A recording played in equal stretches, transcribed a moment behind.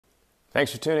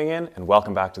Thanks for tuning in and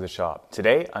welcome back to the shop.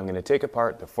 Today I'm going to take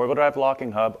apart the four-wheel drive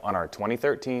locking hub on our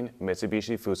 2013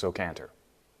 Mitsubishi Fuso Canter.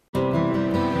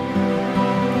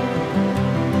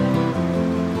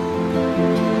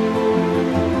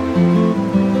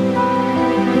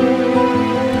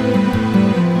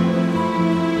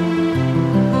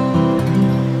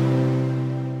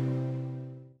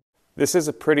 This is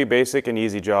a pretty basic and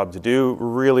easy job to do,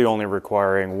 really only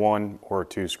requiring 1 or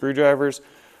 2 screwdrivers,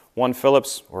 1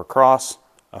 Phillips or cross,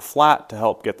 a flat to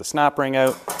help get the snap ring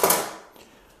out.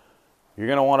 You're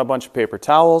going to want a bunch of paper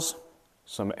towels,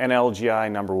 some NLGI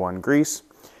 #1 grease,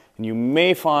 and you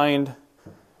may find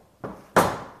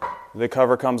the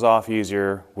cover comes off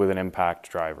easier with an impact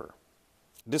driver.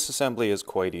 Disassembly is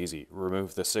quite easy.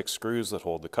 Remove the 6 screws that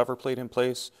hold the cover plate in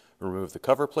place, remove the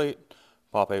cover plate,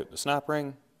 pop out the snap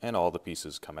ring, and all the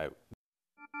pieces come out.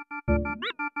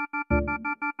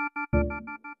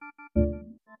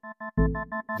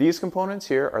 These components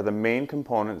here are the main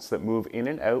components that move in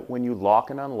and out when you lock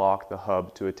and unlock the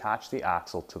hub to attach the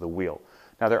axle to the wheel.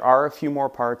 Now there are a few more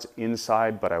parts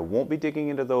inside, but I won't be digging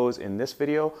into those in this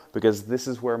video because this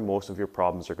is where most of your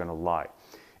problems are going to lie.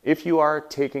 If you are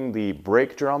taking the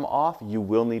brake drum off, you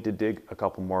will need to dig a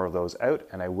couple more of those out,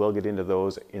 and I will get into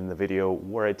those in the video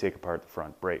where I take apart the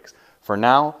front brakes. For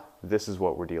now, this is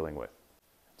what we're dealing with.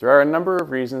 There are a number of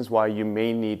reasons why you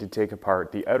may need to take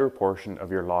apart the outer portion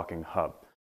of your locking hub.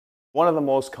 One of the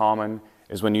most common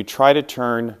is when you try to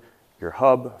turn your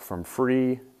hub from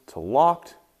free to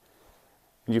locked,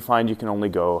 and you find you can only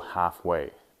go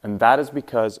halfway. And that is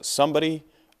because somebody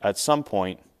at some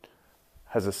point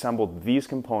has assembled these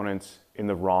components in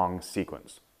the wrong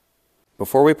sequence.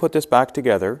 Before we put this back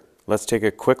together, let's take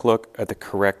a quick look at the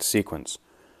correct sequence.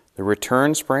 The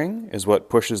return spring is what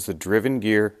pushes the driven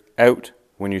gear out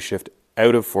when you shift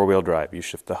out of four-wheel drive. You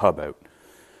shift the hub out.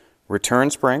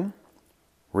 Return spring,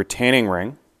 retaining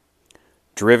ring,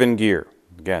 driven gear.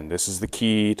 Again, this is the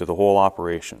key to the whole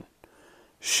operation.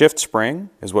 Shift spring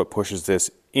is what pushes this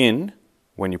in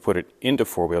when you put it into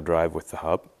four-wheel drive with the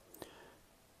hub.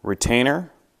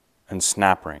 Retainer and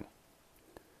snap ring.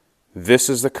 This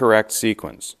is the correct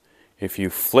sequence. If you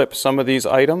flip some of these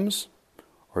items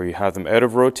or you have them out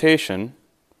of rotation,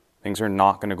 things are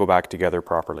not going to go back together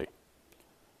properly.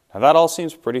 Now that all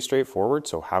seems pretty straightforward,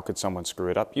 so how could someone screw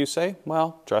it up, you say?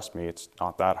 Well, trust me, it's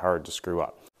not that hard to screw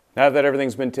up. Now that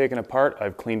everything's been taken apart,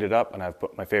 I've cleaned it up and I've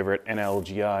put my favorite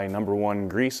NLGI #1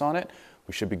 grease on it.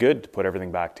 We should be good to put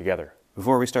everything back together.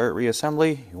 Before we start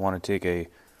reassembly, you want to take a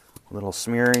little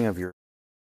smearing of your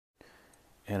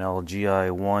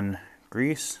NLGI 1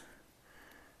 grease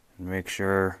and make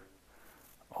sure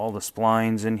all the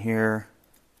splines in here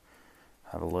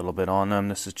have a little bit on them.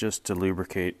 This is just to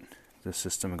lubricate the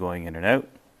system going in and out.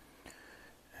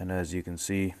 And as you can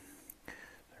see,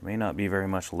 there may not be very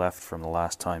much left from the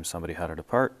last time somebody had it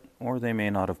apart, or they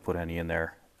may not have put any in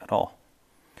there at all.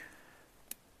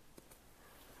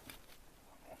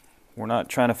 We're not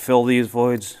trying to fill these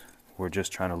voids, we're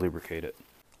just trying to lubricate it.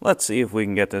 Let's see if we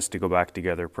can get this to go back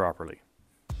together properly.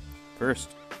 First,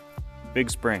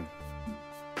 big spring.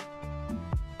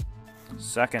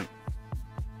 Second,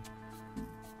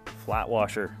 flat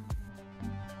washer.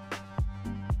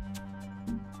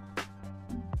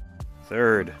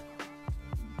 Third,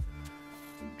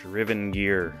 driven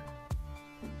gear.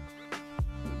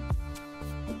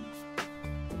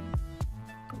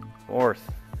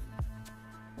 Fourth,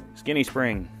 skinny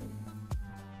spring.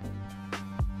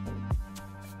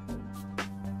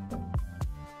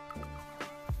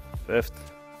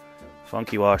 Fifth,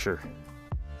 funky washer.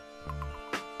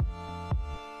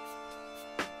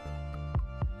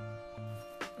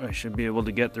 I should be able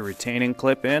to get the retaining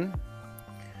clip in.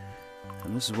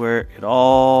 And this is where it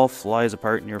all flies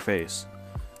apart in your face.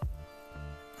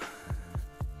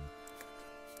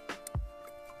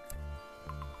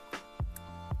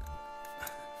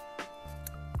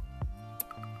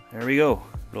 There we go.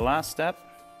 The last step,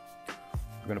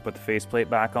 we're going to put the faceplate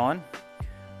back on,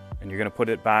 and you're going to put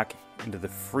it back into the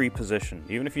free position.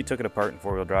 Even if you took it apart in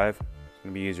four-wheel drive, it's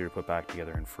going to be easier to put back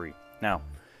together in free. Now,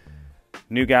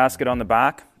 new gasket on the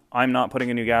back. I'm not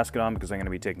putting a new gasket on because I'm going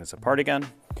to be taking this apart again.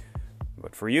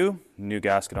 But for you, new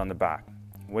gasket on the back.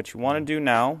 What you want to do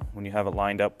now, when you have it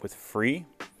lined up with free,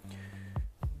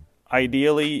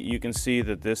 ideally you can see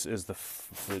that this is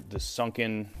the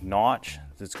sunken notch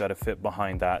that's got to fit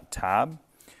behind that tab.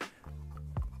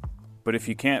 But if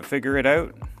you can't figure it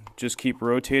out, just keep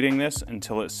rotating this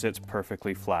until it sits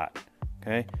perfectly flat.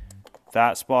 Okay,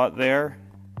 that spot there,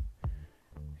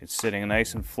 it's sitting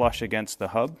nice and flush against the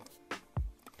hub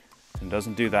and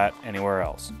doesn't do that anywhere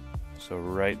else. So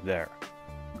right there.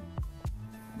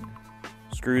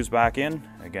 screws back in.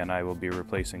 Again, I will be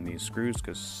replacing these screws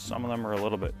because some of them are a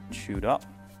little bit chewed up.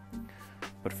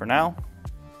 But for now,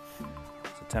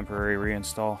 it's a temporary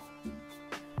reinstall.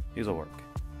 These will work.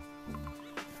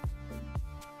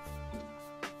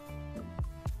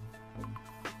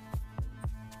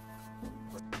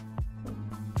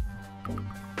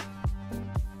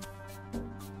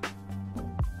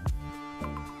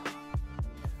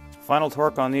 Final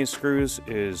torque on these screws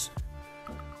is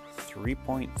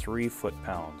 3.3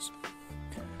 foot-pounds.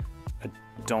 I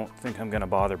don't think I'm going to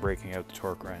bother breaking out the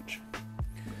torque wrench.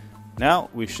 Now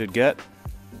we should get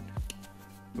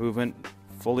movement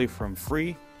fully from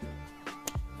free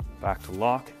back to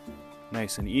lock.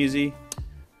 Nice and easy,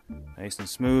 nice and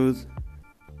smooth,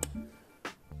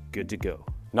 good to go.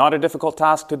 Not a difficult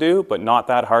task to do, but not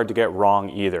that hard to get wrong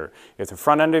either. If the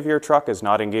front end of your truck is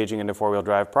not engaging into four-wheel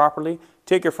drive properly,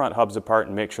 take your front hubs apart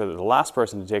and make sure that the last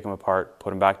person to take them apart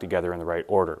put them back together in the right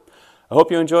order. I hope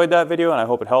you enjoyed that video and I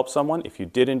hope it helped someone. If you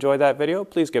did enjoy that video,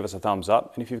 please give us a thumbs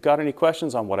up. And if you've got any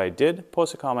questions on what I did,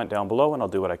 post a comment down below and I'll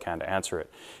do what I can to answer it.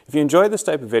 If you enjoyed this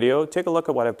type of video, take a look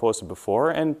at what I've posted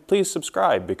before and please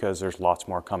subscribe because there's lots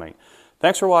more coming.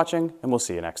 Thanks for watching and we'll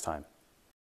see you next time.